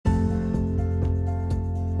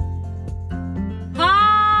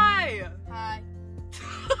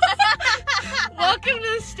Welcome to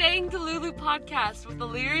the Staying Delulu podcast with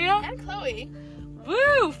Illyria and Chloe.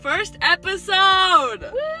 Woo! First episode!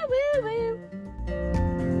 Woo, woo, woo.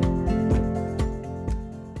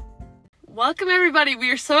 Welcome everybody.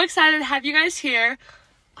 We are so excited to have you guys here.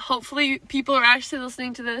 Hopefully people are actually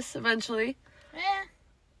listening to this eventually.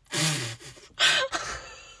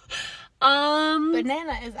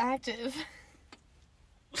 Banana is active.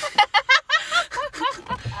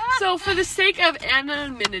 So for the sake of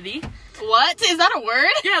anonymity. What? Is that a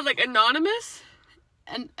word? Yeah, like anonymous.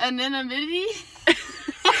 Anonymity?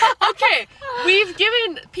 Okay, we've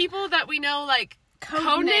given people that we know like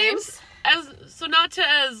code names so not to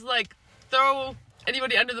throw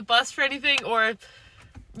anybody under the bus for anything, or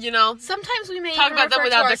Sometimes we may talk about them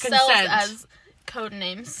without their consent as code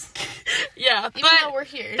names. Yeah, Even though we're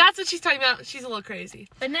here. That's what she's talking about. She's a little crazy.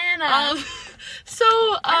 Banana. I'm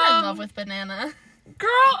in love with banana.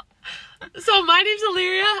 Girl. So my name's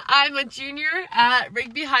Illyria. I'm a junior at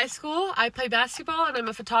Rigby High School. I play basketball and I'm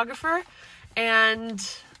a photographer. And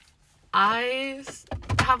I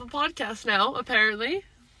have a podcast now, apparently.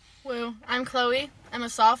 Woo. I'm Chloe. I'm a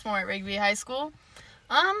sophomore at Rigby High School.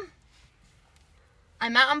 I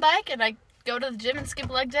mountain bike and I go to the gym and skip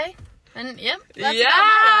leg day. And yep, that's about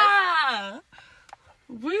my life.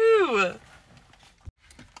 Woo!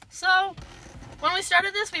 So, when we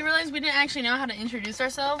started this, we realized we didn't actually know how to introduce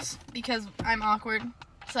ourselves because I'm awkward.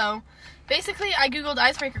 So, basically, I googled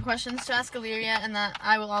icebreaker questions to ask Illyria, and that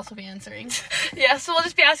I will also be answering. Yeah, so we'll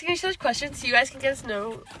just be asking each other questions so you guys can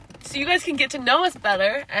get to know us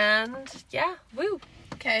better, and yeah, woo.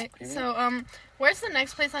 Okay, so where's the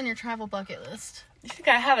next place on your travel bucket list? You think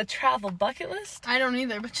I have a travel bucket list? I don't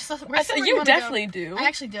either, but just I said you definitely do. I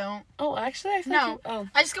actually don't. Oh, actually, I No. Oh.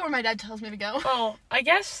 I just go where my dad tells me to go. Oh, I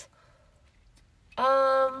guess.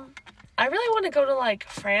 I really want to go to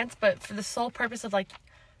France, but for the sole purpose of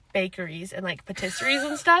bakeries and patisseries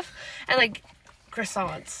and stuff, and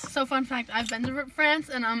croissants. So fun fact, I've been to France,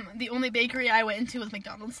 and the only bakery I went into was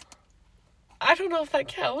McDonald's. I don't know if that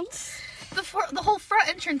counts. The whole front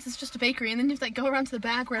entrance is just a bakery, and then you have to go around to the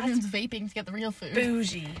back where everyone's vaping to get the real food.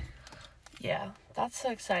 Bougie. Yeah, that's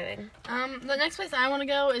so exciting. The next place I want to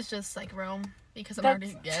go is just Rome, because I'm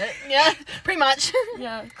already yeah, pretty much.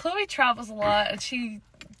 Yeah, Chloe travels a lot, and she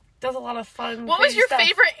does a lot of fun. What was your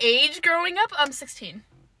favorite age growing up? 16.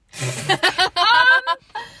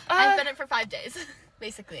 I've been it for 5 days,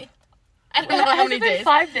 basically. I don't know how many days.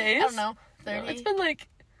 5 days. I don't know. 30. No, it's been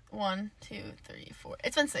 1, 2, 3, 4.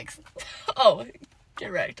 It's been 6. Oh,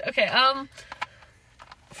 get wrecked. Okay,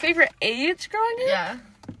 favorite age growing up? Yeah.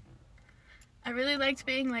 I really liked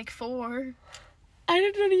being 4. I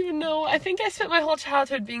didn't even know. I think I spent my whole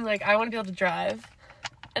childhood being I want to be able to drive.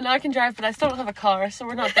 And now I can drive, but I still don't have a car, so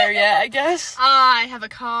we're not there yet, I guess. I have a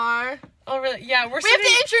car. Oh, really? Yeah, we have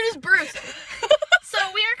to introduce Bruce. So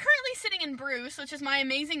we are currently sitting in Bruce, which is my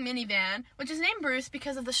amazing minivan, which is named Bruce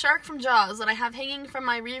because of the shark from Jaws that I have hanging from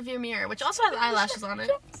my rearview mirror, which also has eyelashes on it.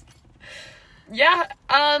 Yeah,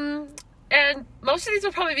 and most of these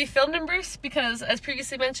will probably be filmed in Bruce because, as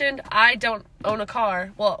previously mentioned, I don't own a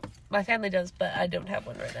car. Well, my family does, but I don't have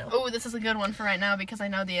one right now. Oh, this is a good one for right now because I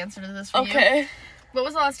know the answer to this for you. Okay. What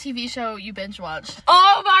was the last TV show you binge watched?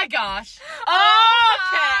 Oh my gosh. Oh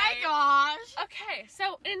my gosh. Okay,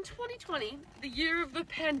 so in 2020, the year of the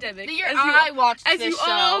pandemic, the year I watched as this you show,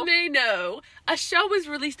 all may know, a show was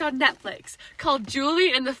released on Netflix called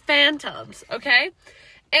Julie and the Phantoms, okay?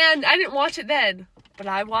 And I didn't watch it then, but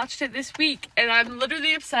I watched it this week, and I'm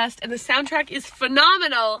literally obsessed, and the soundtrack is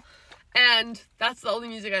phenomenal, and that's the only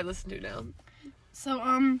music I listen to now. So,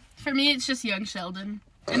 for me, it's just Young Sheldon.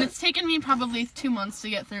 And it's taken me probably 2 months to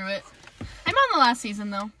get through it. I'm on the last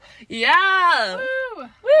season, though. Yeah! Woo!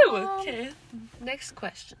 Woo! Okay, next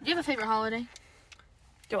question. Do you have a favorite holiday?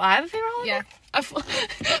 Do I have a favorite holiday? Yeah.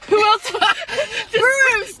 Who else?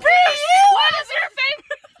 Bruce! What is your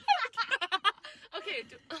favorite? Okay,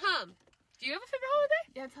 do you have a favorite holiday?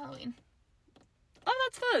 Yeah, it's Halloween. Oh,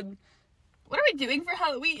 that's fun. What are we doing for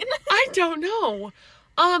Halloween? I don't know.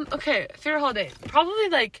 Okay, favorite holiday.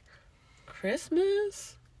 Probably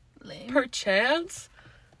Christmas? Lame. Perchance?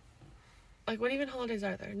 What even holidays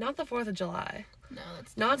are there? Not the 4th of July. No,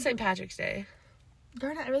 that's not St. Patrick's Day.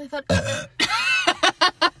 Darn it, I really thought...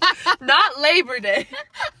 Not Labor Day.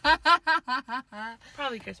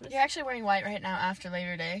 Probably Christmas. You're actually wearing white right now after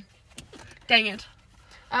Labor Day. Dang it.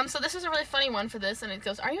 So this is a really funny one for this, and it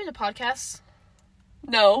goes, are you into podcasts?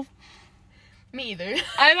 No. Me either.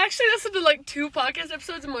 I've actually listened to 2 podcast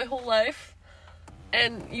episodes in my whole life.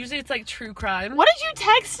 And usually it's true crime. What did you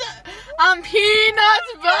text?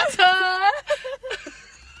 Peanut butter.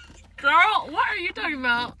 Girl, what are you talking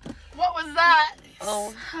about? What was that?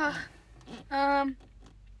 Oh. Do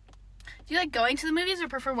you like going to the movies or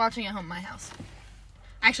prefer watching at home at my house?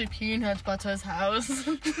 Actually, Peanut Butter's house.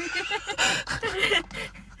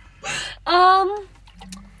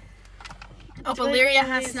 Oh, but Lyria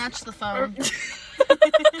has snatched the phone.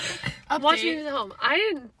 Watching movies at home. I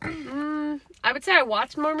didn't. I would say I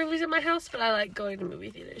watch more movies at my house, but I like going to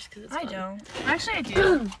movie theaters because it's fun. I don't. Actually, I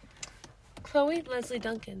do. Chloe Leslie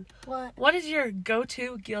Duncan. What? What is your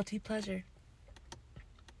go-to guilty pleasure?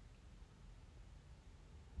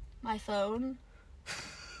 My phone.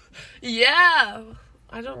 Yeah.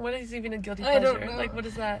 I don't. What is even a guilty pleasure? I don't know. Like, what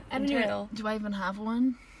does that I don't entail? do I even have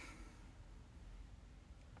one?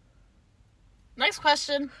 Next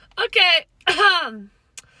question. Okay.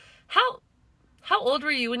 How old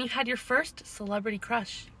were you when you had your first celebrity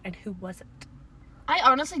crush, and who was it? I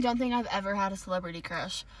honestly don't think I've ever had a celebrity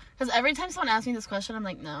crush. Because every time someone asks me this question, I'm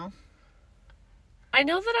like, no. I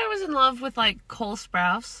know that I was in love with like Cole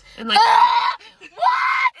Sprouse in like What?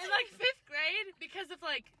 in like 5th grade because of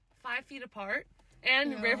like 5 Feet Apart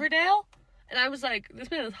and Yeah. Riverdale, and I was like, this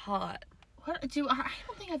man is hot. I don't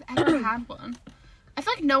think I've ever had one. I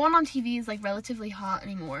feel like no one on TV is like relatively hot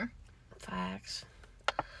anymore. Facts.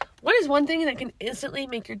 What is one thing that can instantly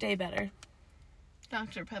make your day better?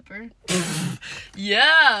 Dr. Pepper.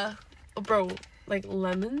 Yeah. Oh, bro, like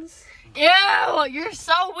lemons? Ew, you're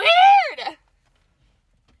so weird.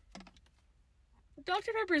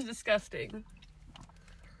 Dr. Pepper is disgusting.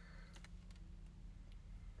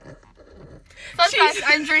 Fun fact,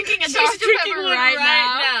 I'm drinking a She's Dr. drinking Pepper one right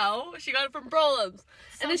now. She got it from Brolum's. So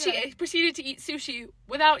And then she good. proceeded to eat sushi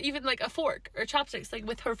without even like a fork or chopsticks, like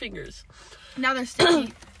with her fingers. Now they're sticky.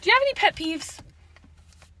 Do you have any pet peeves?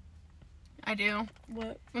 I do.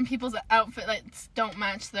 What? When people's outfits don't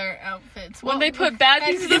match their outfits. When Well, they put bad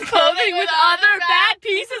pieces of clothing with other bad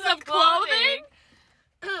pieces of clothing?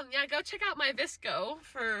 Yeah, go check out my Visco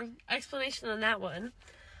for explanation on that one.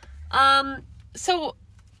 So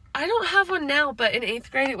I don't have one now, but in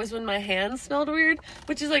 8th grade it was when my hands smelled weird,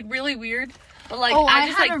 which is like really weird. But like I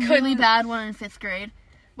just had like a couldn't. really bad one in 5th grade,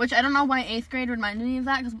 which I don't know why 8th grade reminded me of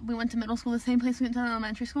that because we went to middle school the same place we went to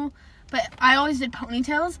elementary school. But I always did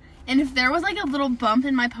ponytails, and if there was like a little bump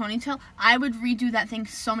in my ponytail, I would redo that thing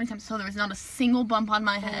so many times so there was not a single bump on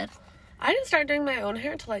my head. I didn't start doing my own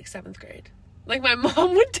hair until like 7th grade. Like my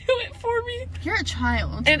mom would do it for me, You're a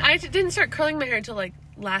child. and I didn't start curling my hair until like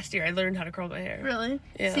last year. I learned how to curl my hair. Really?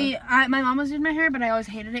 Yeah. See, my mom was doing my hair, but I always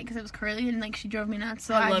hated it because it was curly and like she drove me nuts.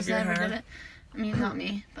 So I I love just your never hair. did it. I mean, not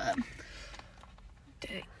me, but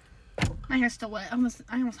Dang. my hair's still wet. I almost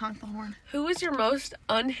honked the horn. Who was your most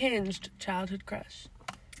unhinged childhood crush?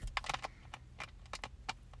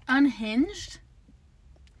 Unhinged?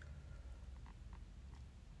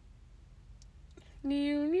 I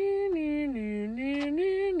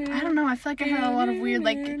I don't know. I feel like I had a lot of weird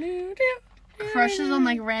like crushes on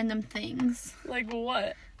like random things, Like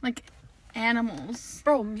what? like animals.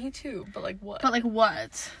 Bro, me too. But like what? But like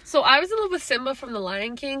what? So I was in love with Simba from The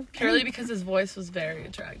Lion King purely because his voice was very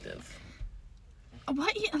attractive.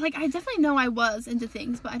 What? Like I definitely know I was into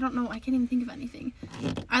things, but I don't know. I can't even think of anything.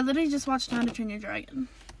 I literally just watched How to Train Your Dragon.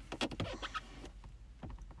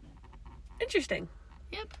 Interesting.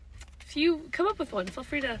 Yep. If you come up with one, feel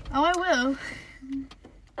free to. Oh, I will.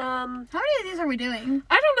 How many of these are we doing?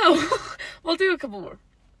 I don't know. We'll do a couple more.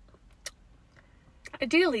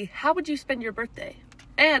 Ideally, how would you spend your birthday?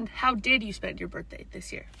 And how did you spend your birthday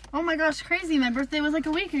this year? Oh my gosh, crazy. My birthday was like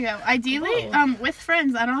a week ago. Ideally, Whoa. with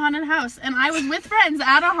friends at a haunted house. And I was with friends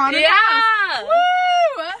at a haunted Yeah! house.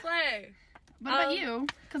 Woo! Play. What about you?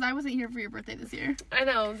 Because I wasn't here for your birthday this year. I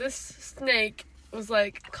know, this snake was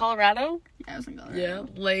like Colorado. Yeah, I was in Colorado. Yeah,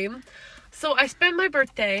 lame. So I spent my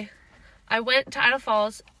birthday. I went to Idaho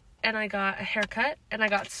Falls and I got a haircut and I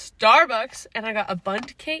got Starbucks and I got a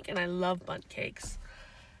bundt cake and I love bundt cakes.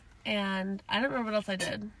 And I don't remember what else I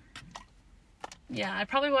did. Yeah, I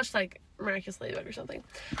probably watched like Miraculous Ladybug or something.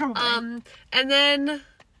 Probably. And then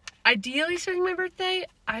ideally spending my birthday,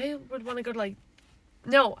 I would want to go to like,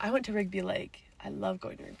 no, I went to Rigby Lake. I love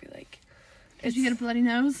going to Rigby Lake. Did you get a bloody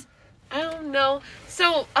nose? I don't know.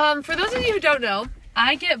 So, for those of you who don't know,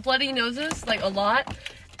 I get bloody noses, like, a lot.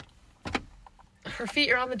 Her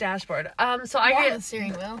feet are on the dashboard. So I On get, the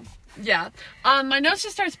steering wheel. yeah. My nose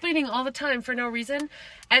just starts bleeding all the time for no reason.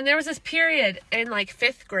 And there was this period in, like,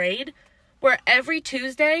 5th grade where every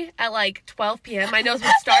Tuesday at, like, 12 p.m. my nose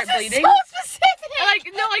would start bleeding. So specific.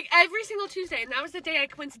 Like every single Tuesday, and that was the day I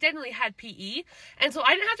coincidentally had PE, and so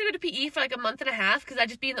I didn't have to go to PE for like a month and a half because I'd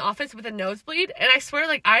just be in the office with a nosebleed, and I swear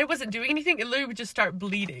like I wasn't doing anything, it literally would just start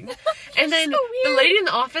bleeding. And then so the weird. lady in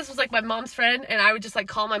the office was like my mom's friend, and I would just like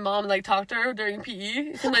call my mom and like talk to her during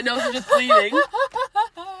PE because my nose was just bleeding.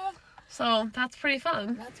 So that's pretty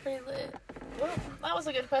fun. That's pretty lit. Well, that was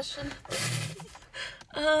a good question.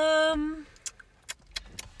 That's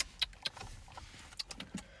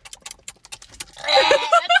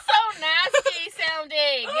so nasty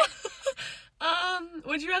sounding.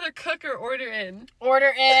 Would you rather cook or order in?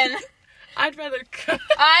 Order in. I'd rather cook.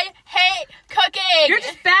 I hate cooking. You're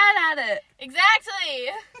just bad at it. Exactly.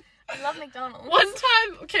 I love McDonald's. One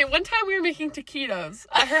time we were making taquitos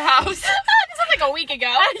at her house. This was like a week ago.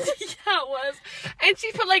 Yeah, it was. And she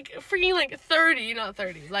put like freaking like 30, not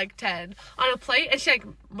 30, like 10 on a plate, and she like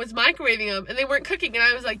was microwaving them, and they weren't cooking, and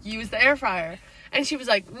I was like, use the air fryer. And she was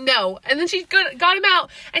like, no. And then she got him out,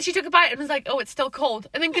 and she took a bite and was like, oh, it's still cold.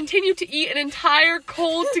 And then continued to eat an entire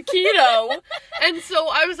cold taquito. And so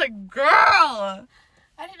I was like, girl. I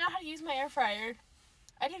didn't know how to use my air fryer.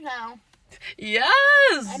 I didn't know.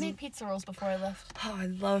 Yes. I made pizza rolls before I left. Oh, I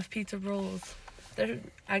love pizza rolls.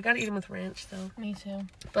 I gotta eat them with ranch, though. Me too.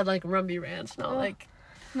 But like Rumby ranch, not like...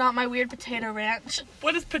 Not my weird potato ranch.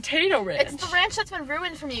 What is potato ranch? It's the ranch that's been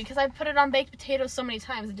ruined for me because I put it on baked potatoes so many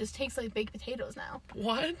times. It just tastes like baked potatoes now.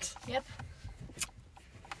 What? Yep.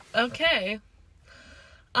 Okay.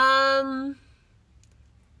 How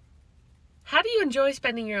do you enjoy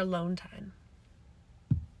spending your alone time?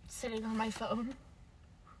 Sitting on my phone.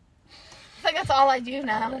 I think that's all I do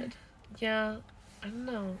now. Yeah, I don't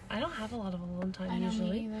know. I don't have a lot of alone time I don't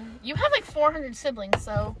usually. either. You have like 400 siblings,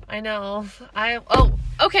 so. I know. I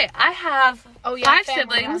have 5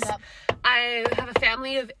 siblings. I have a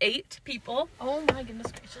family of 8 people. Oh my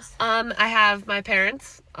goodness gracious. I have my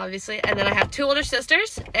parents, obviously, and then I have 2 older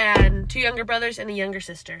sisters and 2 younger brothers and a younger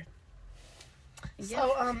sister.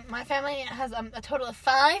 So, my family has a total of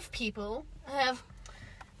 5 people. I have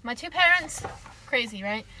my 2 parents. Crazy,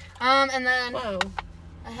 right? And then Whoa.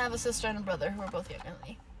 I have a sister and a brother who are both younger than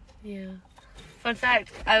me. Yeah. Fun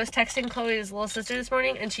fact, I was texting Chloe's little sister this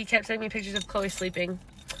morning, and she kept sending me pictures of Chloe sleeping.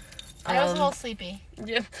 I was a little sleepy.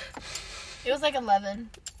 Yeah. It was like 11.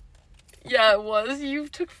 Yeah, it was. You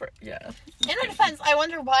took yeah. In her defense, I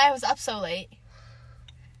wonder why I was up so late.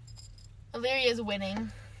 Illyria's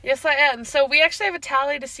winning. Yes, I am. So we actually have a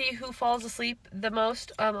tally to see who falls asleep the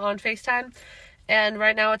most on FaceTime. And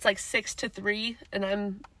right now it's like 6-3, and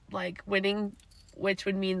I'm like winning, which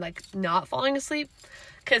would mean like not falling asleep.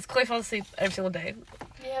 Because Chloe falls asleep every single day.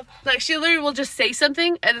 Yep. Like she literally will just say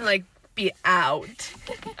something and then like be out.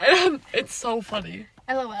 It's so funny.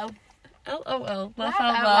 LOL. LOL. Laugh Laugh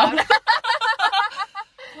out out loud.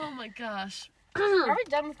 Oh my gosh. Are we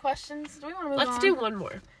done with questions? Do we want to move on? Let's do one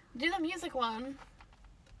more. Do the music one.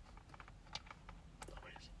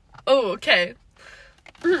 Oh, okay.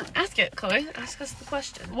 Ask it, Chloe. Ask us the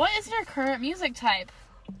question. What is your current music type?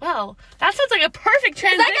 Well, that sounds like a perfect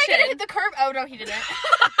transition. Is that guy gonna hit the curb? Oh no, he didn't.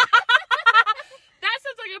 That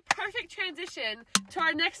sounds like a perfect transition to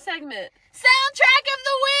our next segment. Soundtrack of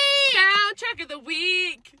the week! Soundtrack of the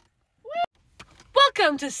week.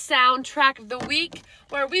 Welcome to Soundtrack of the Week,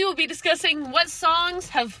 where we will be discussing what songs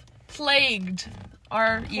have plagued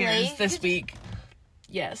our ears this week.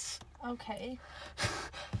 Yes. Okay.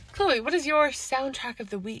 Chloe, what is your soundtrack of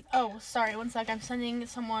the week? Oh, sorry, one sec. I'm sending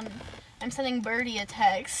Birdie a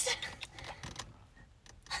text.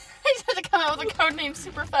 I just had to come out with a code name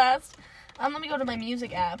super fast. Let me go to my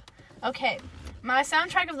music app. Okay. My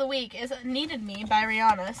soundtrack of the week is Needed Me by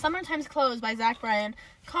Rihanna, Summertime's Clothes by Zach Bryan,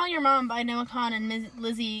 Call Your Mom by Noah Kahan and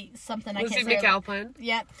Lizzie something, I can't say. Lizzie McAlpine.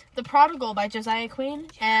 Yeah. The Prodigal by Josiah Quinn,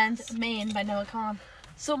 and Maine by Noah Kahan.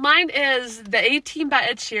 So mine is The A-Team by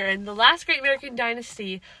Ed Sheeran, The Last Great American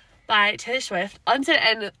Dynasty by Taylor Swift, Unsaid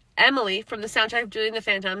and Emily from the soundtrack of Julie and the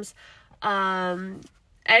Phantoms,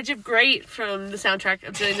 Edge of Great from the soundtrack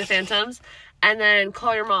of Julie and the Phantoms, and then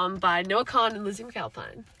Call Your Mom by Noah Kahan and Lizzie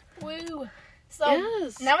McAlpine. Woo! So,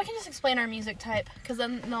 yes. Now we can just explain our music type, because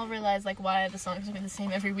then they'll realize, like, why the songs are the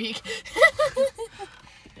same every week.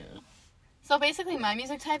 Yeah. So basically, my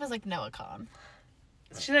music type is, like, Noah Kahan.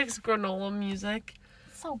 She likes granola music.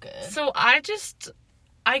 So good. So I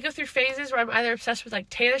go through phases where I'm either obsessed with, like,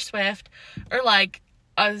 Taylor Swift, or, like,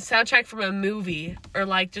 a soundtrack from a movie, or,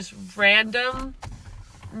 like, just random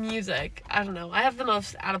music. I don't know. I have the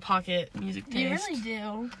most out-of-pocket music taste. You really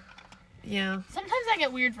do. Yeah. Sometimes I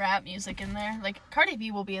get weird rap music in there. Like, Cardi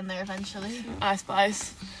B will be in there eventually. Ice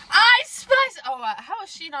Spice. Ice Spice! Oh, how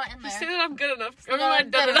is she not in there? You say that I'm good enough. No,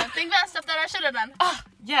 I'm good enough. Think about stuff that I should have done. Ah,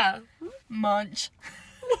 yeah. Munch.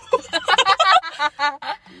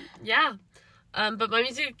 Yeah. But my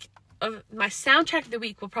my soundtrack of the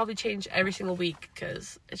week will probably change every single week,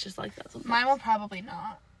 because it's just like that sometimes. Mine will probably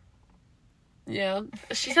not. Yeah.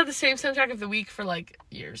 She's had the same soundtrack of the week for, like,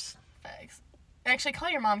 years. Thanks. Actually, Call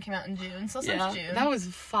Your Mom came out in June, so since June. That was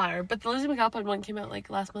fire. But the Lizzie McAlpine one came out, like,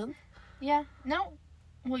 last month. Yeah. No.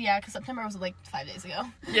 Well, yeah, because September was like 5 days ago.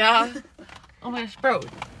 Yeah. Oh my gosh, bro.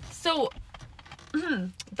 So,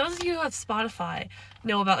 those of you who have Spotify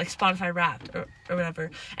know about like Spotify Wrapped or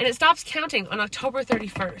whatever. And it stops counting on October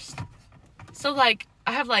 31st. So like,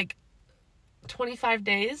 I have like 25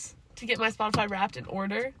 days to get my Spotify Wrapped in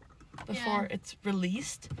order before it's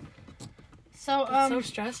released. So, It's so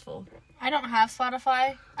stressful. I don't have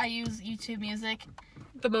Spotify. I use YouTube Music.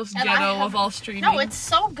 The most And ghetto of all streaming. No, it's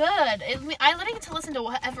so good. I literally get to listen to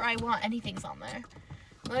whatever I want. Anything's on there.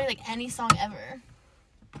 Literally, like, any song ever.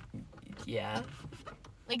 Yeah.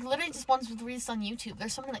 Like, literally just ones released on YouTube.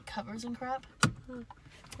 There's so many, like, covers and crap.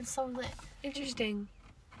 It's so lit. Interesting.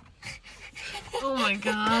 Oh my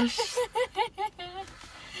gosh.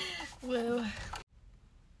 Woo.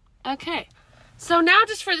 Okay. So now,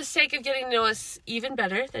 just for the sake of getting to know us even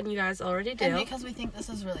better than you guys already do, And because we think this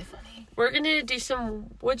is really funny. we're going to do some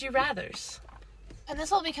Would You Rathers. And this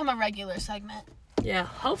will become a regular segment. Yeah,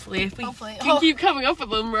 hopefully, if we Hopefully. can keep coming up with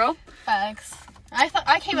them, bro. Facts.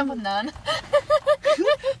 I came up with none.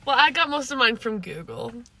 Well, I got most of mine from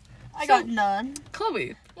Google. I got none.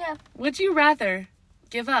 Chloe, Yeah. would you rather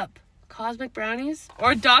give up Cosmic Brownies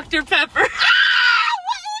or Dr. Pepper? What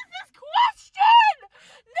is this question?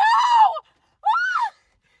 No!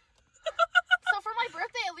 So for my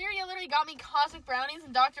birthday, Illyria literally got me Cosmic Brownies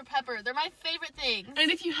and Dr. Pepper. They're my favorite things.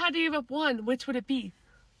 And if you had to give up one, which would it be?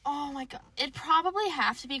 Oh my god. It'd probably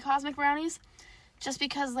have to be Cosmic Brownies. Just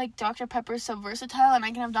because, like, Dr. Pepper is so versatile and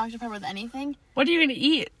I can have Dr. Pepper with anything. What are you going to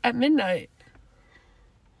eat at midnight?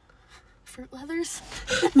 Fruit leathers.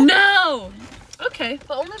 No! Okay.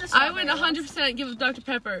 But only the I would strawberry 100% give up Dr.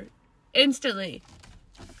 Pepper. Instantly.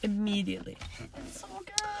 Immediately. ones. It's so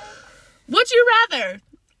good. Would you rather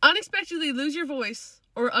unexpectedly lose your voice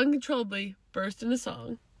or uncontrollably burst into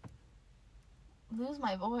song? Lose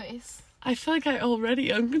my voice. I feel like I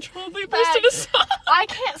already uncontrollably burst into song. I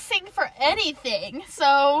can't sing for anything.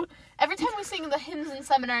 So every time we sing the hymns in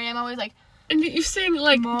seminary, I'm always like, And you sing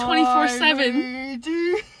like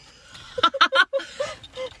 24/7.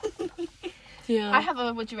 Yeah. I have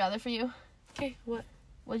a would you rather for you. Okay, what?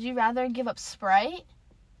 Would you rather give up Sprite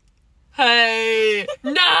Hey!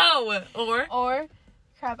 No! or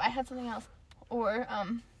crap, I had something else. Or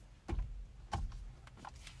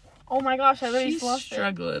oh my gosh, I literally She's lost it.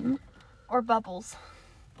 struggling. Or Bubbles.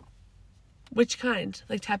 Which kind?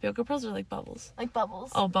 Like tapioca pearls or like bubbles? Like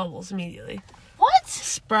Bubbles. Oh, bubbles immediately. What?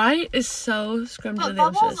 Sprite is so But scrumptious.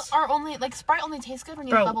 Bubbles are only, like, Sprite only tastes good when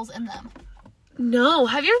you have Bro. bubbles in them. No.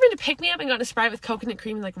 Have you ever been to Pick Me Up and gotten a Sprite with coconut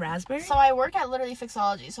cream and like raspberry? So I work at literally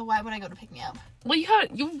Fixology, so why would I go to Pick Me Up? Well,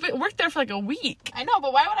 you've worked there for like a week. I know,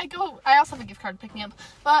 but why would I go? I also have a gift card to Pick Me Up.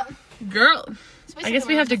 But Girl. it's I guess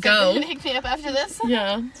basically we have to go. Pick Me Up after this.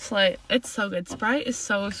 Yeah. It's like, it's so good. Sprite is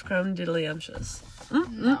so scrumdiddlyumptious.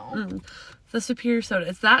 No. The superior soda.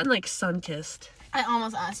 It's that and like Sunkissed. I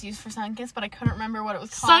almost asked you for Sunkissed, but I couldn't remember what it was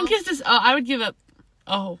called. Sunkissed is, I would give up,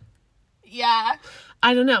 Yeah.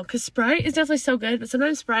 I don't know, because Sprite is definitely so good, but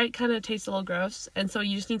sometimes Sprite kind of tastes a little gross, and so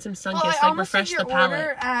you just need some Sunkissed, Well, I like, almost refresh did your the palate.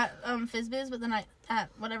 order at FizzBiz, but then at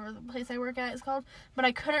whatever the place I work at is called, but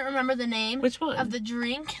I couldn't remember the name. Which one? Of the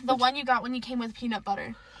drink. The one you got when you came with peanut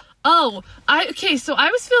butter. Oh, so I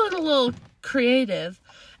was feeling a little creative,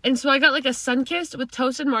 and so I got, like, a Sunkissed with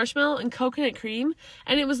toasted marshmallow and coconut cream,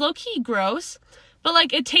 and it was low-key gross, but,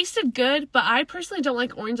 like, it tasted good, but I personally don't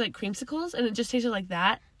like orange, like, creamsicles, and it just tasted like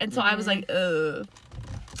that, and so I was like, ugh.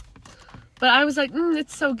 But I was like,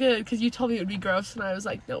 it's so good, because you told me it would be gross, and I was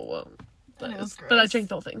like, no, it won't. But, It was but I gross. drank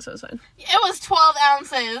the whole thing, so it was fine. It was 12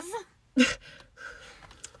 ounces.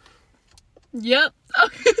 Yep.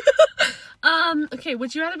 Okay,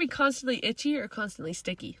 would you rather be constantly itchy or constantly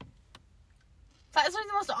sticky? That is like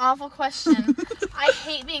the most awful question. I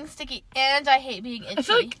hate being sticky and I hate being itchy. I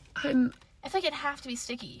feel like it'd have to be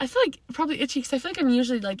sticky. I feel like probably itchy because I feel like I'm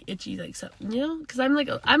usually like itchy, like, so, you know, because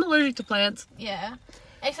I'm allergic to plants. Yeah.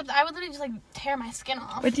 Except I would literally just like tear my skin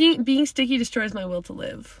off. But being sticky destroys my will to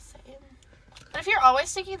live. Same. But if you're always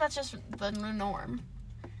sticky, that's just the new norm.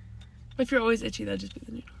 If you're always itchy, that'd just be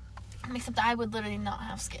the new. Except I would literally not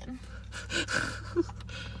have skin.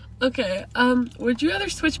 Okay. Would you rather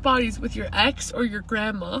switch bodies with your ex or your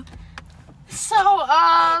grandma? So,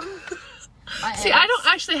 my See, ex. I don't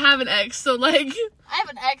actually have an ex, so like. I have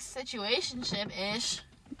an ex situationship-ish.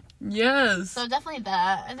 Yes. So definitely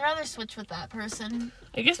that. I'd rather switch with that person.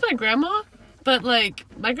 I guess my grandma, but like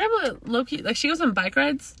my grandma low-key, like she goes on bike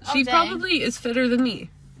rides. Oh, She dang. probably is fitter than me.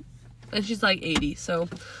 And she's like 80, so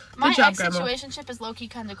My good job, ex grandma. situationship is low-key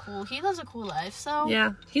kind of cool. He lives a cool life, so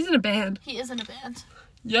Yeah, he's in a band. he is in a band.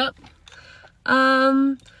 Yep.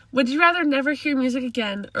 Would you rather never hear music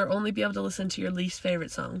again or only be able to listen to your least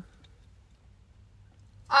favorite song?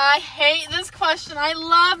 I hate this question. I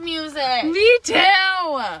love music. Me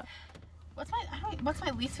too. What's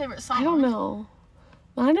my least favorite song? I don't know.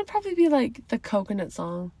 Mine would probably be like the Coconut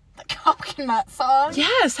song. The Coconut song?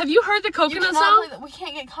 Yes. Have you heard the Coconut song? We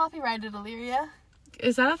can't get copyrighted, Illyria.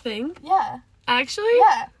 Is that a thing? Yeah. Actually?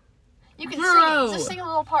 Yeah. You can sing Bro. it. Just sing a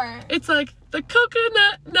little part. It's like, the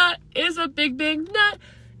coconut nut is a big, big nut.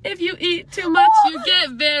 If you eat too much, you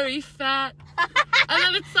get very fat. And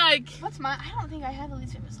then it's like... What's mine? I don't think I had the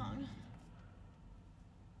least favorite song.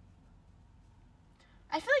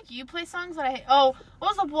 I feel like you play songs that I hate. Oh, what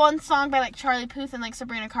was the one song by like Charlie Puth and like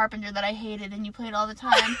Sabrina Carpenter that I hated and you played all the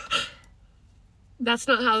time? That's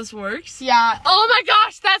not how this works? Yeah. Oh my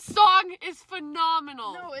gosh, that song is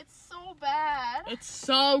phenomenal. No, it's so bad. It's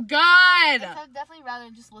so good. I'd definitely rather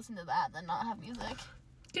just listen to that than not have music.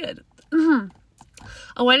 Good.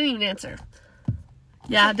 Oh, I didn't even answer.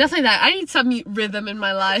 Yeah, definitely that. I need some rhythm in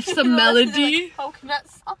my life, some melody. Like coconut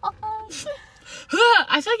song.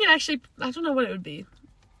 I feel like it actually, I don't know what it would be.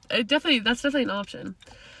 That's definitely an option.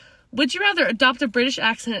 Would you rather adopt a British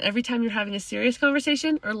accent every time you're having a serious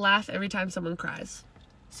conversation or laugh every time someone cries?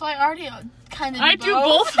 So I already kind of do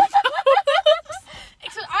both.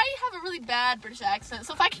 Except I have a really bad British accent,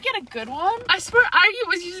 so if I could get a good one. I swear I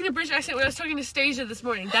was using a British accent when I was talking to Stasia this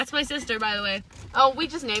morning. That's my sister, by the way. Oh, we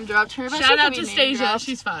just name dropped her. But Shout out to Stasia.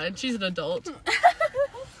 She's fine. She's an adult.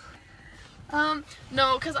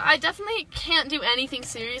 No, because I definitely can't do anything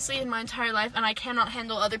seriously in my entire life, and I cannot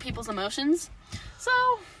handle other people's emotions. So,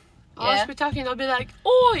 I'll just be talking, I'll be like,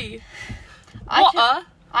 oi!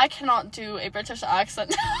 I cannot do a British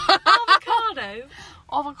accent. Avocado.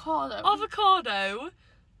 Avocado. Avocado.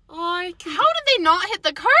 How did they not hit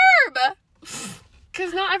the curb?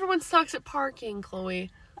 Because not everyone sucks at parking,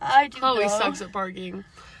 Chloe. I do. Chloe sucks at parking.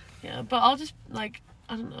 Yeah, but I'll just, like,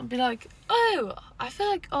 I don't know, be like, oh, I feel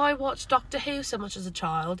like I watched Doctor Who so much as a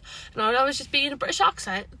child, and I'd always just be in a British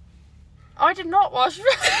accent. I did not watch.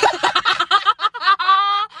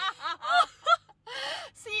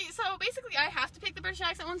 See, so basically I have to pick the British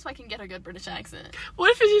accent one so I can get a good British accent.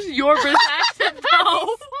 What if it's just your British accent,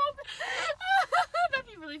 though? That'd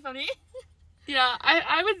be really funny. Yeah,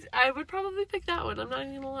 I would probably pick that one, I'm not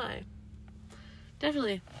even gonna lie.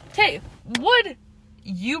 Definitely. Okay, would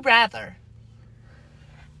you rather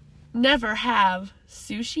never have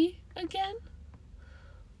sushi again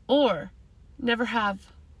or never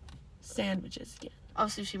have sandwiches again? Oh,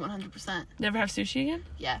 sushi 100%. Never have sushi again?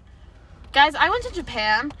 Yeah. Guys, I went to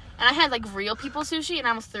Japan and I had like real people sushi and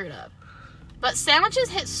I almost threw it up. But sandwiches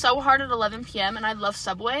hit so hard at 11 p.m. and I love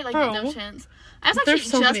Subway, like Bro, no chance. I was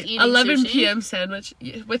actually eating 11 sushi. p.m. sandwich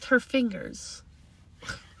with her fingers.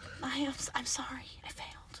 I'm sorry, I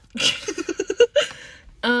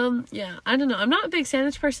failed. Yeah, I don't know. I'm not a big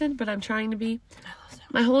sandwich person, but I'm trying to be.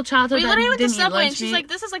 My whole childhood, We literally went to didn't eat Subway lunch and she's meat. like,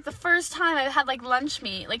 this is like the first time I've had like lunch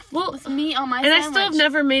meat. Like, Well, with meat on my and sandwich. I still have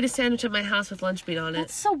never made a sandwich at my house with lunch meat on it.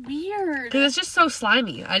 That's so weird. Because it's just so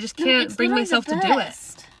slimy. I just can't It's bring literally myself the to do it.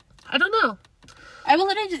 best. I don't know. I will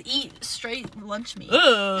literally just eat straight lunch meat.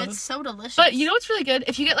 Ugh. It's so delicious. But you know what's really good?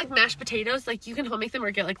 If you get like mashed potatoes, like you can home make them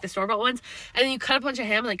or get like the store-bought ones, and then you cut a bunch of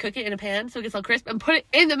ham and like cook it in a pan so it gets all crisp and put it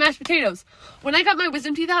in the mashed potatoes. When I got my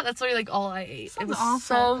wisdom teeth out, that's literally like all I ate. It was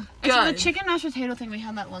so good. Actually, the chicken mashed potato thing we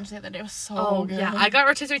had that lunch the other day was so good. Yeah, I got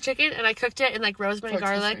rotisserie chicken and I cooked it in like rosemary,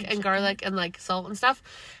 Rotisserie garlic and like salt and stuff,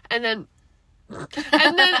 and then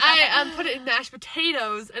I put it in mashed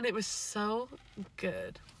potatoes and it was so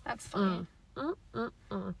good. That's funny.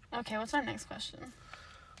 Okay, what's our next question?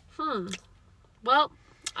 Well,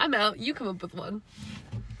 I'm out. You come up with one.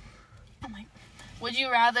 Oh my. Would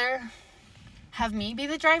you rather have me be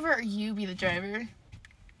the driver or you be the driver?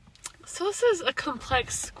 So this is a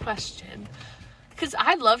complex question. Because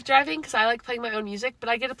I love driving because I like playing my own music, but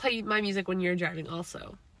I get to play my music when you're driving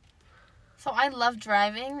also. So I love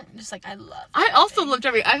driving, just like I also love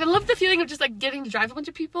driving. I love the feeling of just like getting to drive a bunch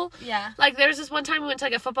of people. Yeah. Like there was this one time we went to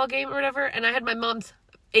like a football game or whatever, and I had my mom's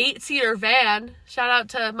 8-seater van. Shout out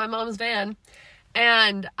to my mom's van.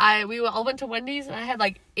 And we all went to Wendy's, and I had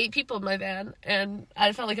like 8 people in my van, and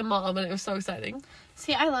I felt like a mom, and it was so exciting.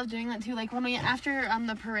 See, I love doing that too. Like when after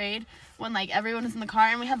the parade, when like everyone was in the car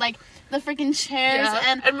and we had like the freaking chairs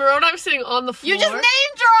and Moroni was sitting on the floor. You just name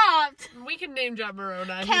dropped. We can name drop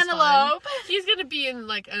Moroni. Cantaloupe. He's gonna be in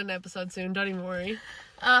like an episode soon. Don't even worry.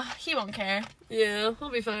 He won't care. Yeah, he'll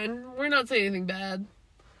be fine. We're not saying anything bad.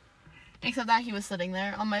 Except that he was sitting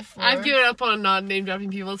there on my floor. I've given up on not name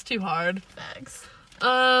dropping people. It's too hard. Facts.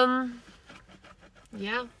 Yeah.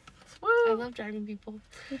 Woo. I love driving people.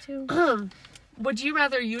 Me too. Would you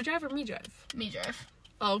rather you drive or me drive? Me drive.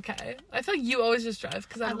 Okay. I feel like you always just drive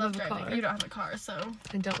because I don't love have a driving. car. You don't have a car, so.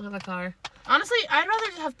 I don't have a car. Honestly, I'd rather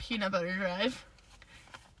just have peanut butter drive.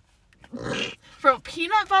 Bro,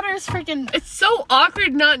 peanut butter is freaking. It's so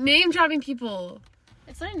awkward not name dropping people.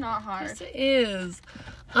 It's really not hard. Yes, it is.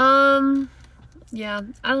 Yeah,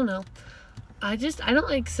 I don't know. I don't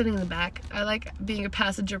like sitting in the back. I like being a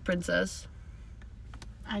passenger princess.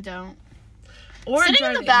 I don't. Or Sitting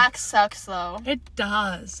driving. in the back sucks, though. It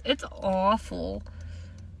does. It's awful.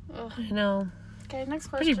 Ugh. I know. Okay, next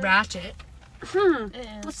question. Pretty ratchet. It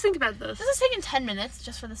is. Let's think about this. This is taking 10 minutes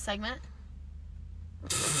just for this segment.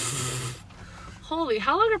 Holy,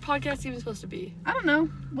 how long are podcasts even supposed to be? I don't know.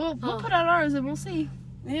 We'll put out ours and we'll see.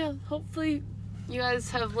 Yeah, hopefully you guys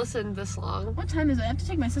have listened this long. What time is it? I have to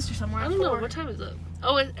take my sister somewhere. I don't know. What time is it?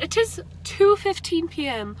 Oh, it is 2:15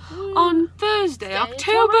 p.m. on Thursday,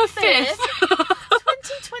 October 5th.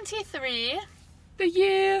 2023. The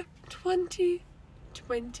year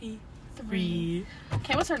 2023.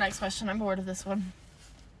 Okay, what's our next question? I'm bored of this one.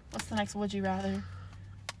 What's the next would you rather?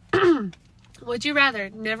 Would you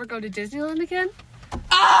rather never go to Disneyland again?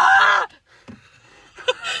 Ah!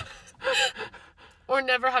 Or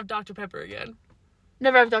never have Dr. Pepper again?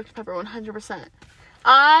 Never have Dr. Pepper, 100%.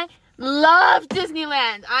 I love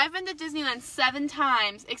Disneyland. I've been to Disneyland 7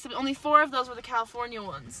 times, except only 4 of those were the California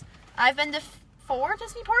ones. I've been to 4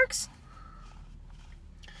 Disney parks.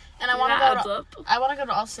 And I want to go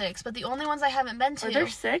to all 6, but the only ones I haven't been to. Are there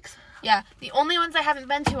 6? Yeah, the only ones I haven't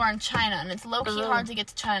been to are in China, and it's low-key hard to get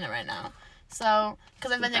to China right now. So,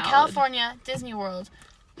 because I've been to California, Disney World,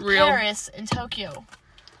 Paris, and Tokyo.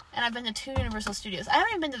 And I've been to 2 Universal Studios. I haven't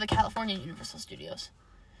even been to the California Universal Studios.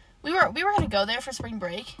 We were going to go there for spring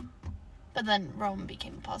break, but then Rome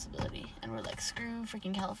became a possibility. And we're like, screw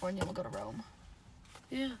freaking California, we'll go to Rome.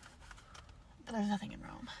 Yeah. But there's nothing in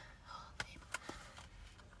Rome.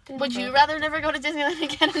 Would you rather never go to Disneyland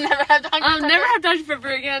again and never have Dr. Pepper? Never have Dr. Pepper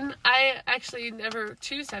again. I actually never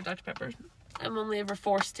choose to have Dr. Pepper. I'm only ever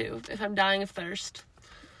forced to if I'm dying of thirst.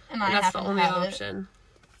 And that's the only option.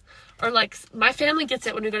 Or like my family gets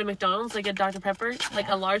it when we go to McDonald's. They get Dr. Pepper, like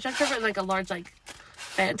a large Dr. Pepper and like a large like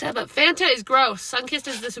Fanta. But Fanta is gross. Sunkist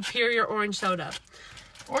is the superior orange soda.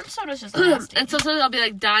 Orange soda's just nasty. And sometimes I'll be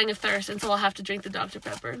like dying of thirst, and so I'll have to drink the Dr.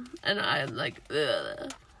 Pepper. And I'm like,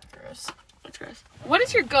 ugh. Gross. That's gross. What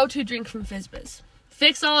is your go-to drink from Fizzbiz?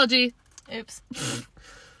 Fixology. Oops.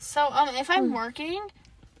 So, if I'm working,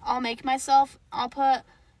 I'll put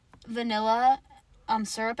vanilla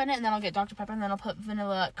syrup in it, and then I'll get Dr. Pepper, and then I'll put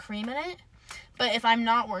vanilla cream in it. But if I'm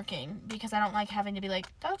not working, because I don't like having to be like,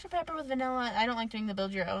 Dr. Pepper with vanilla, I don't like doing the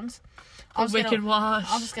build your owns. I'll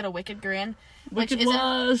just get a Wicked Grin. Which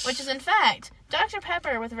is in fact Dr.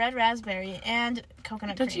 Pepper with red raspberry and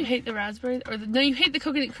coconut cream. Don't you hate the raspberry? No, you hate the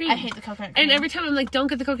coconut cream. I hate the coconut cream. And every time I'm like, don't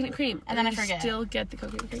get the coconut cream. And then I forget. Still get the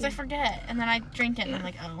coconut cream. Because I forget. And then I drink it and I'm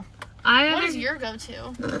like, oh. What is your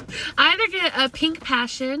go-to? I either get a pink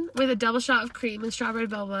passion with a double shot of cream and strawberry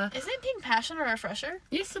boba. Is it pink passion or refresher?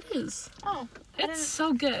 Yes, it is. Oh. It's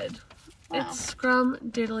so good. Wow. It's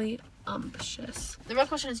scrum-diddly-umptious. The real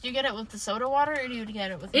question is, do you get it with the soda water or do you get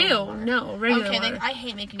it with water? No, regular water. I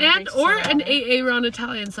hate making or an AA Ron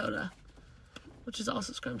Italian soda, which is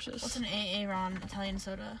also scrumptious. What's an AA Ron Italian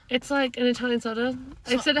soda? It's like an Italian soda.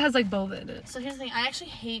 I said it has like boba in it. So here's the thing. I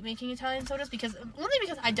actually hate making Italian sodas because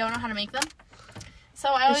I don't know how to make them.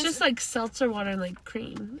 So it's just like seltzer water and like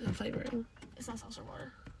cream and flavoring. It's not seltzer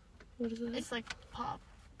water. What is it? It's like pop.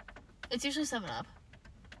 It's usually 7-Up.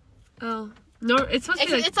 Oh. No, it's supposed to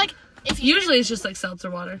be like... It's like... Usually it's just like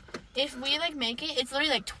seltzer water. If we like make it, it's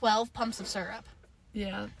literally like 12 pumps of syrup.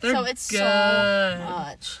 Yeah. So it's good. So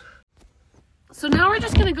much. So now we're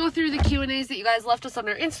just going to go through the Q&As that you guys left us on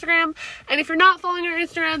our Instagram. And if you're not following our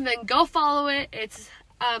Instagram, then go follow it. It's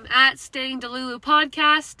at Staying Delulu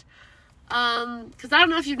Podcast. Because I don't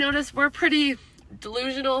know if you've noticed, we're pretty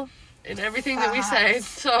delusional in everything that we say.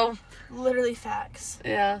 So... Literally facts.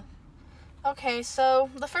 Yeah. Okay, so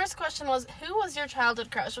the first question was, who was your childhood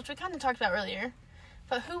crush? Which we kind of talked about earlier.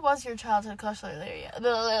 But who was your childhood crush earlier?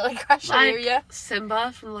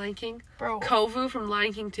 Simba from Lion King. Bro. Kovu from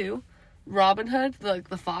Lion King 2. Robin Hood,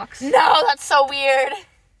 the fox. No, that's so weird.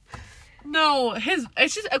 No,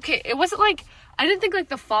 it's just, okay, it wasn't like, I didn't think like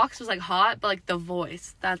the fox was like hot, but like the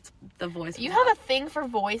voice, that's the voice. You have a thing for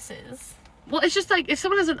voices. Well, it's just like, if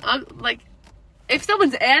someone has if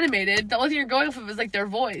someone's animated, the only thing you're going for is like their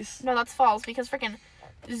voice. No, that's false, because freaking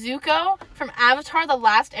Zuko from Avatar The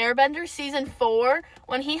Last Airbender season 4,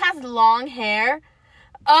 when he has long hair,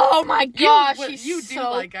 oh my gosh, you do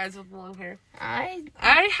like guys with long hair. I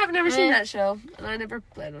have never seen that show, and I never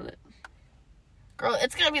planned on it. Girl,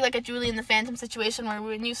 it's gonna be like a Julie and the Phantom situation where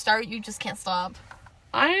when you start, you just can't stop.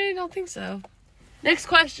 I don't think so. Next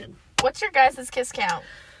question. What's your guys' kiss count?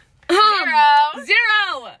 0.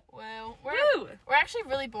 Well, Woo. we're actually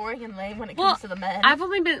really boring and lame when it Well, comes to the men.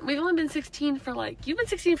 We've only been 16 for like, you've been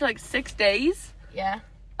 16 for like 6 days. Yeah,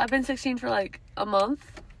 I've been 16 for like a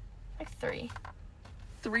month. like 3.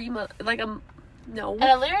 3 months, like no. And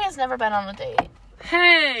Illyria's never been on a date.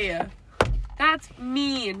 Hey, that's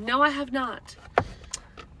mean. No, I have not.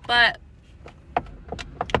 But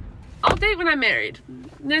I'll date when I'm married.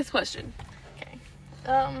 Next question. Okay.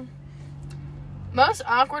 Most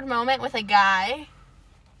awkward moment with a guy.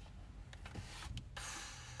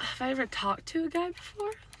 Have I ever talked to a guy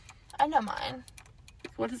before? I know mine.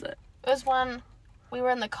 What is it? It was when we were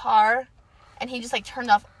in the car and he just like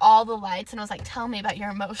turned off all the lights and was like, tell me about your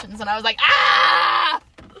emotions. And I was like, ah!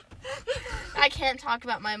 I can't talk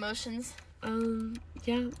about my emotions.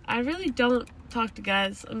 Yeah, I really don't talk to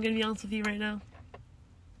guys. I'm gonna be honest with you right now.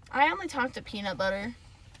 I only talk to Peanut Butter.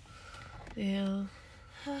 Yeah.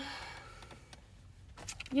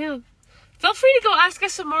 Yeah. Feel free to go ask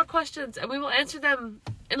us some more questions and we will answer them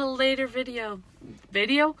in a later video.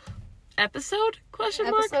 Episode?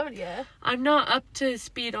 Question mark? Episode, yeah. I'm not up to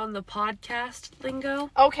speed on the podcast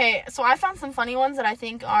lingo. Okay, so I found some funny ones that I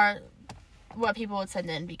think are what people would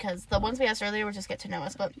send in, because the ones we asked earlier were just get to know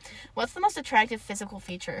us. But what's the most attractive physical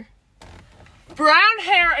feature? Brown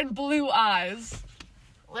hair and blue eyes.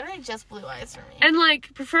 Literally just blue eyes for me. And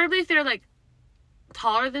like, preferably if they're like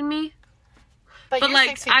taller than me. But But you're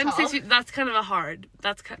like, 6 feet I'm tall. 6 feet. That's kind of a hard.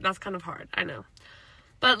 That's kind of hard. I know.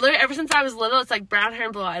 But literally, ever since I was little, it's like brown hair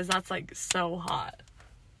and blue eyes. That's like so hot.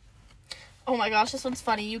 Oh my gosh, this one's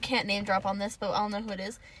funny. You can't name drop on this, but I'll know who it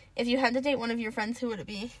is. If you had to date one of your friends, who would it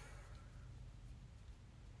be?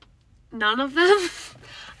 None of them.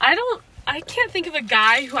 I can't think of a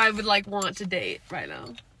guy who I would like want to date right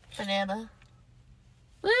now. Banana.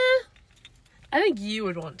 I think you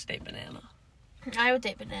would want to date Banana. I would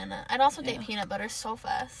date Banana. I'd also date Yeah. Peanut Butter so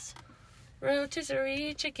fast.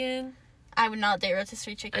 Rotisserie chicken. I would not date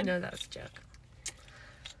Rotisserie Chicken. I know that's a joke.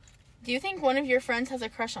 Do you think one of your friends has a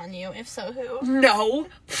crush on you? If so, who? No.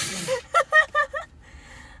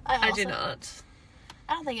 I do not.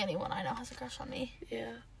 I don't think anyone I know has a crush on me.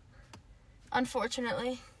 Yeah.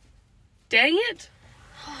 Unfortunately. Dang it.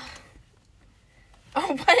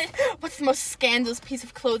 Oh, what's the most scandalous piece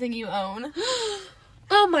of clothing you own?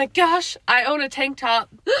 Oh my gosh. I own a tank top.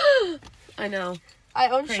 I know. I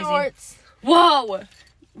own Crazy. shorts. Whoa.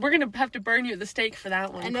 We're going to have to burn you at the stake for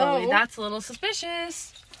that one, I know. Chloe. That's a little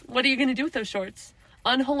suspicious. What are you going to do with those shorts?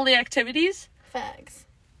 Unholy activities? Fags.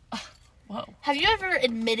 Whoa. Have you ever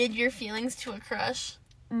admitted your feelings to a crush?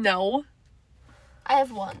 No. I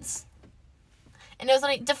have once. And it was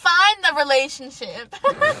like, define the relationship.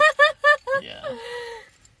 Yeah.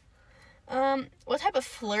 What type of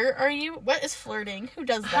flirt are you? What is flirting? Who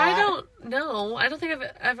does that? I don't know. I don't think I've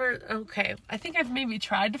ever... Okay. I think I've maybe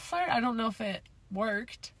tried to flirt. I don't know if it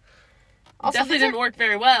worked. Also, Definitely these didn't work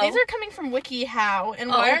very well. These are coming from WikiHow, and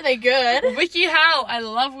why Oh. are they good? WikiHow. I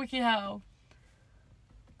love WikiHow.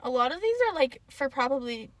 A lot of these are like for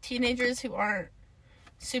probably teenagers who aren't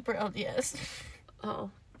super LDS. Oh.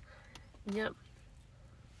 Yep.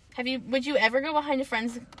 Would you ever go behind a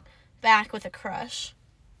friend's back with a crush?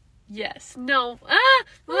 Yes. No.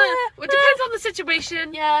 It depends on the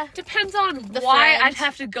situation. Yeah. Depends on The why friend. I'd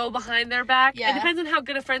have to go behind their back. Yeah. It depends on how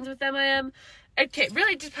good of friends with them I am. Okay,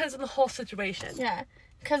 really depends on the whole situation. Yeah.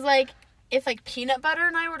 Because, like, if, like, Peanut Butter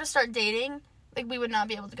and I were to start dating, like, we would not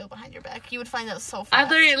be able to go behind your back. You would find out so fast. I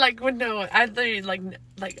literally, like, would know. I literally,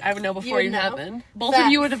 like I would know before would it know. happened. Both Facts.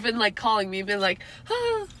 of you would have been, like, calling me, been like,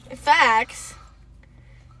 ah. Facts.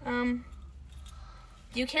 Do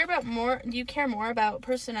you care more about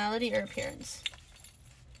personality or appearance?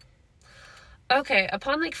 Okay,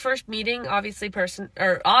 upon, like, first meeting, obviously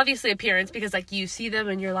appearance, because, like, you see them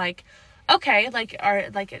and you're like, okay, like,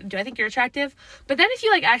 do I think you're attractive? But then if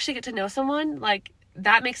you, like, actually get to know someone, like,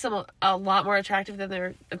 that makes them a lot more attractive than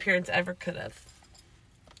their appearance ever could have.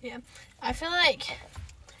 Yeah. I feel like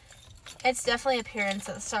it's definitely appearance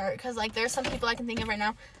at the start, because, like, there's some people I can think of right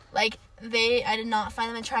now, like, I did not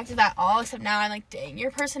find them attractive at all, except now I'm like, dang,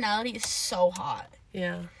 your personality is so hot.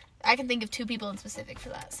 Yeah. I can think of 2 people in specific for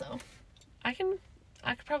that, so. I could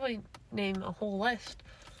probably name a whole list.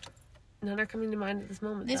 None are coming to mind at this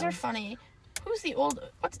moment. These though. are funny. Who's the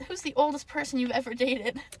oldest person you've ever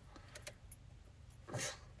dated?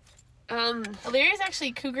 Illyria's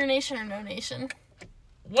actually Cougar Nation or No Nation.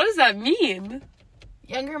 What does that mean?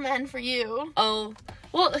 Younger men for you. Oh,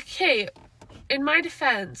 well, okay. In my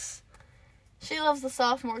defense, She loves the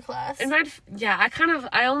sophomore class.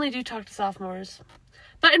 I only do talk to sophomores.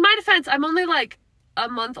 But in my defense, I'm only like a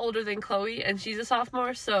month older than Chloe, and she's a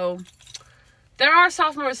sophomore, so there are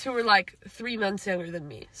sophomores who are like 3 months younger than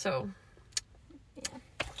me, so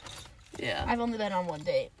yeah. I've only been on one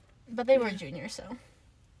date, but they were juniors, so.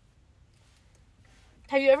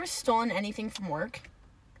 Have you ever stolen anything from work?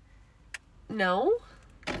 No.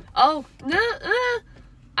 Oh, no.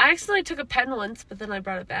 I accidentally took a pen once, but then I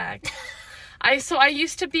brought it back. I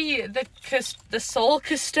used to be the sole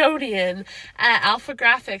custodian at Alpha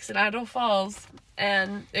Graphics in Idaho Falls,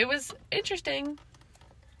 and it was interesting.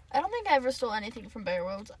 I don't think I ever stole anything from Bear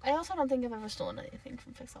World. I also don't think I've ever stolen anything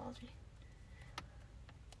from Fixology.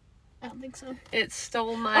 I don't think so. It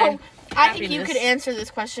stole my I think you could answer this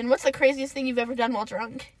question. What's the craziest thing you've ever done while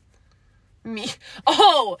drunk? Me.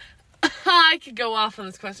 Oh! I could go off on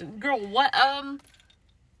this question. Girl, what,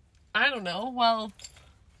 I don't know. Well,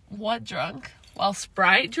 what drunk? Well,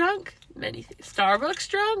 Sprite drunk? Many things. Starbucks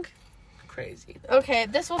drunk? Crazy. Okay,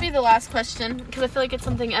 this will be the last question, because I feel like it's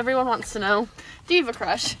something everyone wants to know. Do you have a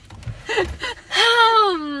crush?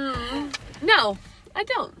 No, I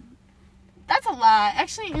don't. That's a lie.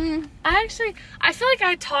 Actually, I feel like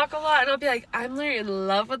I talk a lot and I'll be like, I'm literally in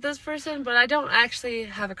love with this person, but I don't actually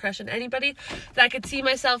have a crush on anybody that I could see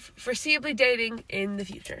myself foreseeably dating in the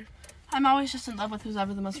future. I'm always just in love with who's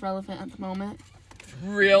ever the most relevant at the moment.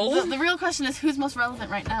 Real? The real question is, who's most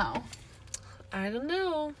relevant right now? I don't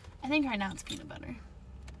know. I think right now it's peanut butter.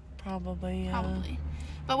 Probably, yeah. Probably.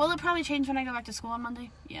 But will it probably change when I go back to school on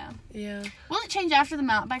Monday? Yeah. Yeah. Will it change after the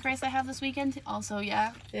mountain bike race I have this weekend? Also,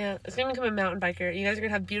 yeah. Yeah, it's gonna become a mountain biker. You guys are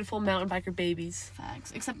gonna have beautiful mountain biker babies.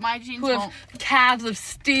 Facts. Except my jeans Who have won't. calves of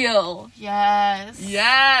steel. Yes.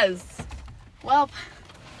 Yes. Well.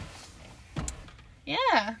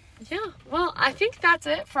 Yeah. Yeah. Well, I think that's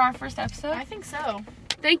it for our first episode. I think so.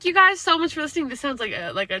 Thank you guys so much for listening. This sounds like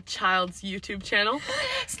a child's YouTube channel.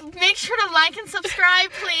 Make sure to like and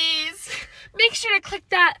subscribe, please. Make sure to click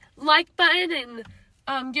that like button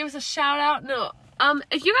and give us a shout out. No,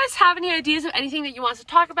 if you guys have any ideas of anything that you want us to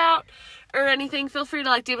talk about or anything, feel free to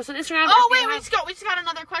DM us on Instagram. Oh wait, we just got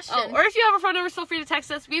another question. Oh, or if you have a phone number, feel free to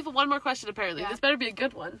text us. We have one more question apparently. Yeah. This better be a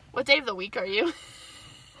good one. What day of the week are you?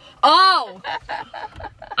 Oh,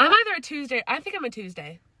 I'm either a Tuesday. I think I'm a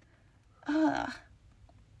Tuesday.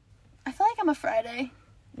 I feel like I'm a Friday.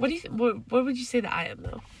 What do you? What would you say that I am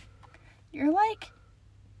though? You're like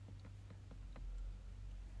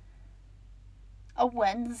a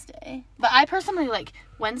Wednesday. But I personally like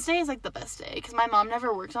Wednesday is like the best day because my mom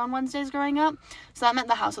never worked on Wednesdays growing up, so that meant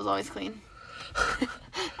the house was always clean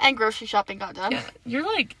and grocery shopping got done.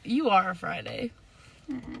 Yeah, you are a Friday.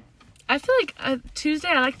 Mm-hmm. I feel like a Tuesday.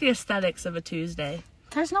 I like the aesthetics of a Tuesday.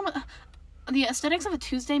 There's no the aesthetics of a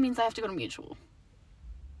Tuesday means I have to go to Mutual.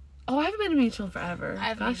 Oh, I haven't been to Mutual forever. I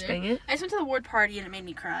haven't Gosh, either. dang it. I just went to the ward party and it made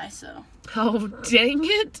me cry, so. Oh, dang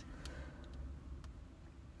it.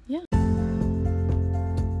 Yeah.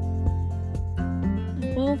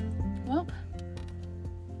 Well,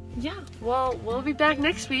 yeah. Well, we'll be back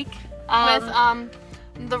next week. With,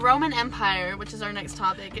 the Roman Empire, which is our next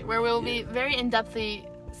topic, where we'll be very in-depthly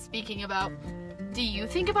speaking about, do you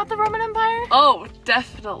think about the Roman Empire? Oh,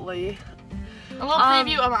 definitely. A little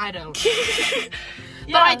preview, I don't.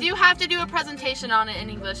 Yeah. But I do have to do a presentation on it in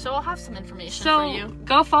English, so I'll have some information for you. So,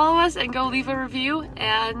 go follow us and go leave a review,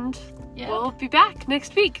 and Yeah. we'll be back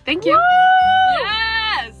next week. Thank you. Woo!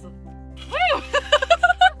 Yes! Woo!